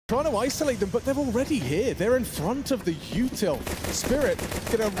trying to isolate them, but they're already here. They're in front of the util. Spirit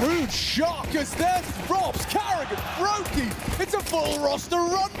get a rude shock as there's Robs, karrigan, Brokey. It's a full roster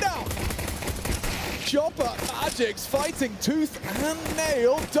rundown. Chopper, Magic's fighting tooth and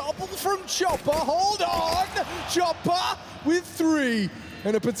nail. Double from Chopper, hold on! Chopper with 3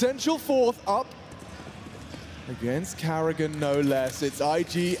 and a potential 4th up against karrigan, no less. It's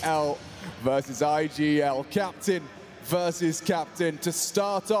IGL versus IGL. Captain versus captain to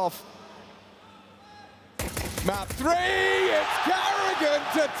start off. Map 3, it's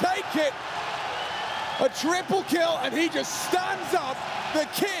karrigan to take it. A triple kill, and he just stands up. The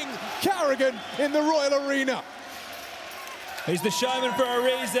king, karrigan, in the Royal Arena. He's the showman for a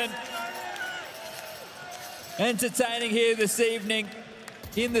reason. Entertaining here this evening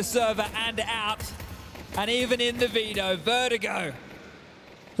in the server and out, and even in the Vito. Vertigo.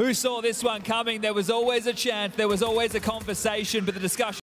 Who saw this one coming? There was always a chance, there was always a conversation, but the discussion